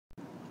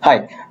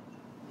Hi,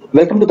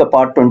 welcome to the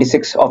part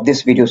 26 of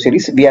this video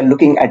series. We are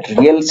looking at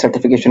real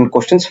certification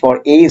questions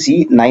for AZ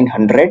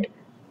 900.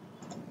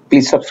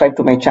 Please subscribe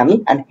to my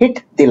channel and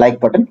hit the like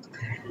button.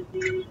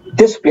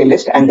 This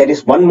playlist, and there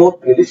is one more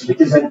playlist which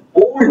is an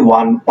old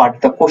one,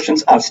 but the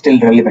questions are still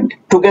relevant.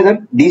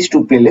 Together, these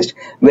two playlists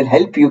will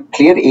help you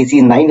clear AZ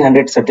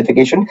 900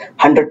 certification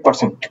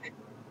 100%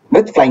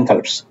 with flying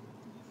colors.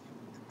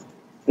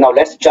 Now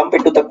let's jump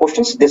into the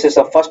questions. This is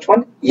the first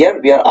one. Here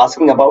we are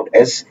asking about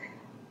is,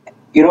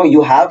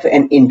 you have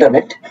an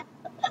internet,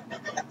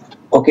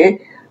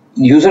 okay,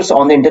 users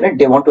on the internet,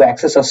 they want to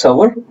access a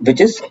server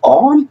which is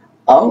on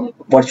a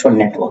virtual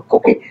network.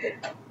 Okay,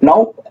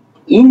 now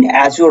in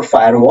Azure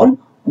Firewall,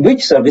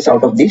 which service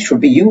out of these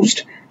should be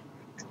used?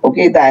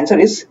 Okay, the answer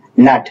is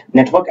NAT,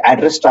 Network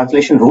Address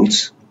Translation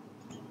Rules.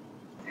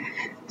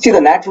 See, the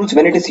NAT rules,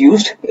 when it is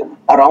used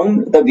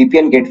around the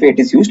VPN gateway, it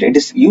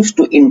is used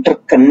to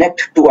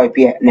interconnect two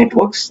IP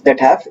networks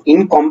that have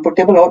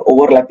incompatible or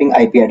overlapping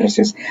IP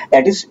addresses.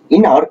 That is,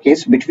 in our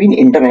case, between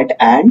internet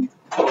and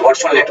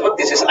virtual network,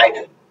 this is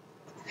idle.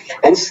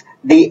 Hence,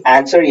 the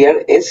answer here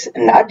is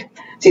NAT.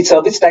 See,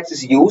 service tags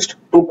is used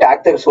to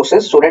tag the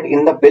resources so that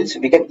in the bills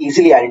we can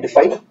easily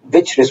identify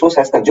which resource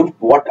has consumed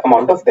what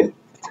amount of bill.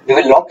 We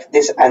will lock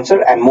this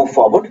answer and move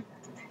forward.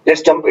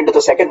 Let's jump into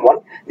the second one.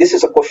 This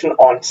is a question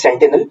on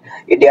Sentinel.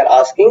 They are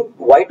asking,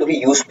 why do we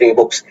use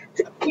playbooks?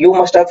 You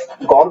must have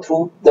gone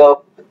through the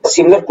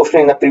similar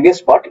question in the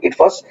previous part. It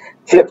was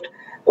flipped.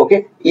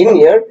 Okay, in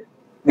here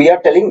we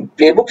are telling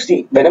playbooks.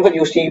 See, whenever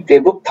you see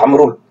playbook thumb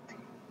rule,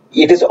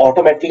 it is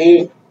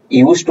automatically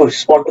used to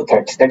respond to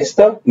threats. That is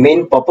the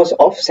main purpose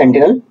of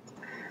Sentinel.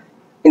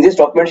 In this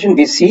documentation,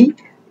 we see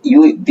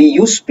we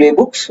use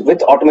playbooks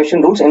with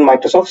automation rules in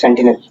Microsoft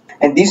Sentinel,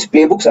 and these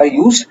playbooks are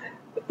used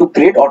to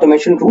create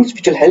automation rules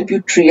which will help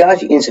you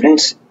triage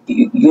incidents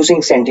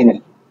using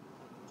Sentinel.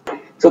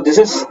 So this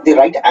is the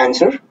right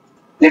answer.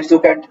 Let's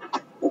look at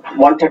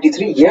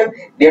 133. Here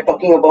they are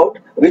talking about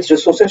which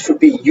resources should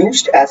be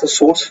used as a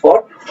source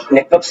for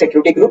network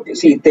security group. You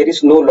see, there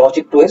is no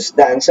logic to this.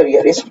 The answer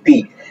here is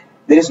B.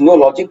 There is no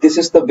logic. This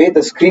is the way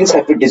the screens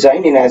have been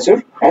designed in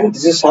Azure, and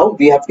this is how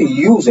we have to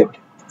use it.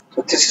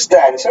 So this is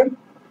the answer.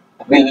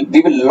 We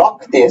will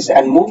lock this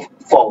and move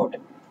forward.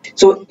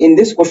 So in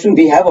this question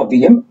we have a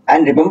VM,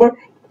 and remember,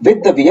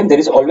 with the VM there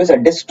is always a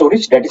disk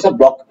storage, that is a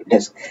block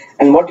disk,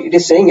 and what it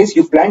is saying is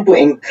you plan to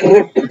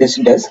encrypt this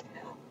disk.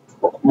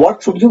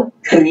 What should you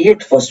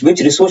create first? Which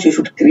resource you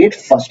should create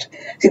first?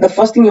 See, the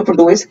first thing you have to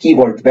do is key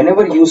vault.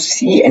 Whenever you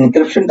see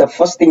encryption, the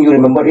first thing you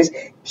remember is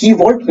key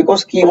vault,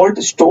 because key vault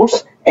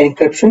stores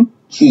encryption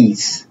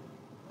keys.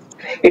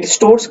 It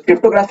stores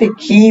cryptographic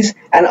keys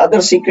and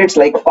other secrets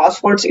like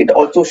passwords. It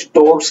also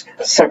stores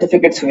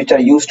certificates which are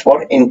used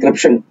for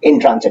encryption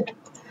in transit.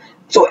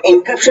 So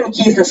encryption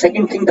key is the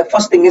second thing. The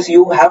first thing is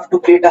you have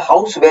to create a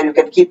house where you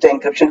can keep the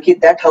encryption key.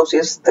 That house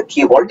is the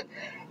key vault.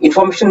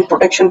 Information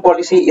protection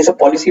policy is a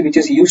policy which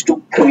is used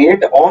to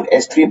create on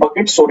S3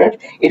 buckets so that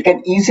it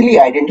can easily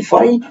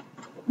identify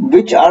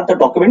which are the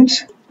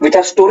documents which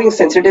are storing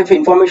sensitive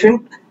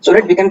information, so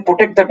that we can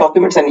protect the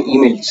documents and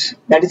emails.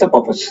 That is the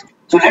purpose.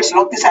 So let's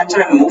lock this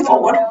answer and move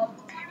forward.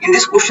 In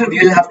this question, we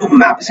will have to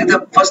map. See,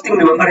 the first thing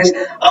remember is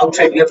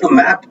outside. We have to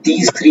map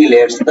these three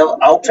layers. The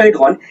outside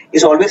one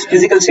is always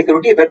physical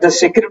security, where the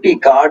security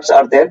guards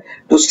are there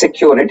to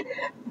secure it.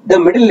 The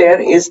middle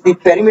layer is the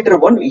perimeter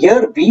one.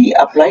 Here we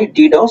apply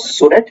DDoS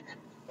so that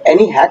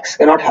any hacks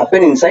cannot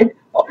happen inside.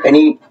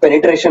 Any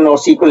penetration or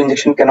SQL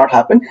injection cannot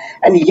happen.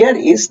 And here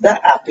is the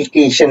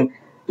application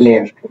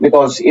layer,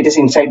 because it is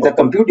inside the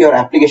compute. Your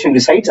application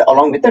resides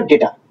along with the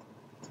data.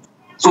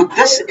 So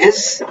this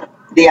is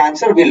the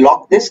answer. We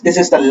lock this. This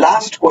is the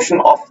last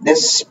question of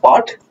this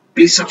part.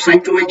 Please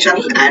subscribe to my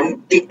channel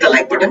and click the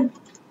like button.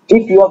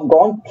 If you have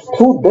gone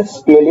through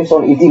this playlist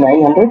on AZ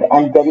 900,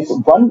 and there is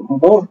one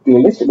more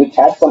playlist which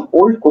has some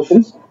old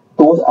questions,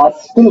 those are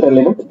still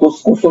relevant.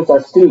 Those questions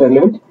are still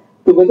relevant.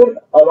 Together,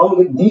 along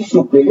with these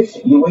two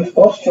playlists, you will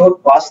for sure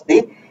pass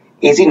the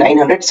AZ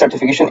 900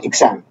 certification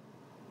exam.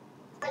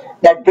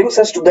 That brings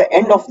us to the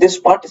end of this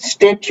part.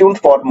 Stay tuned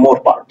for more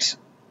parts.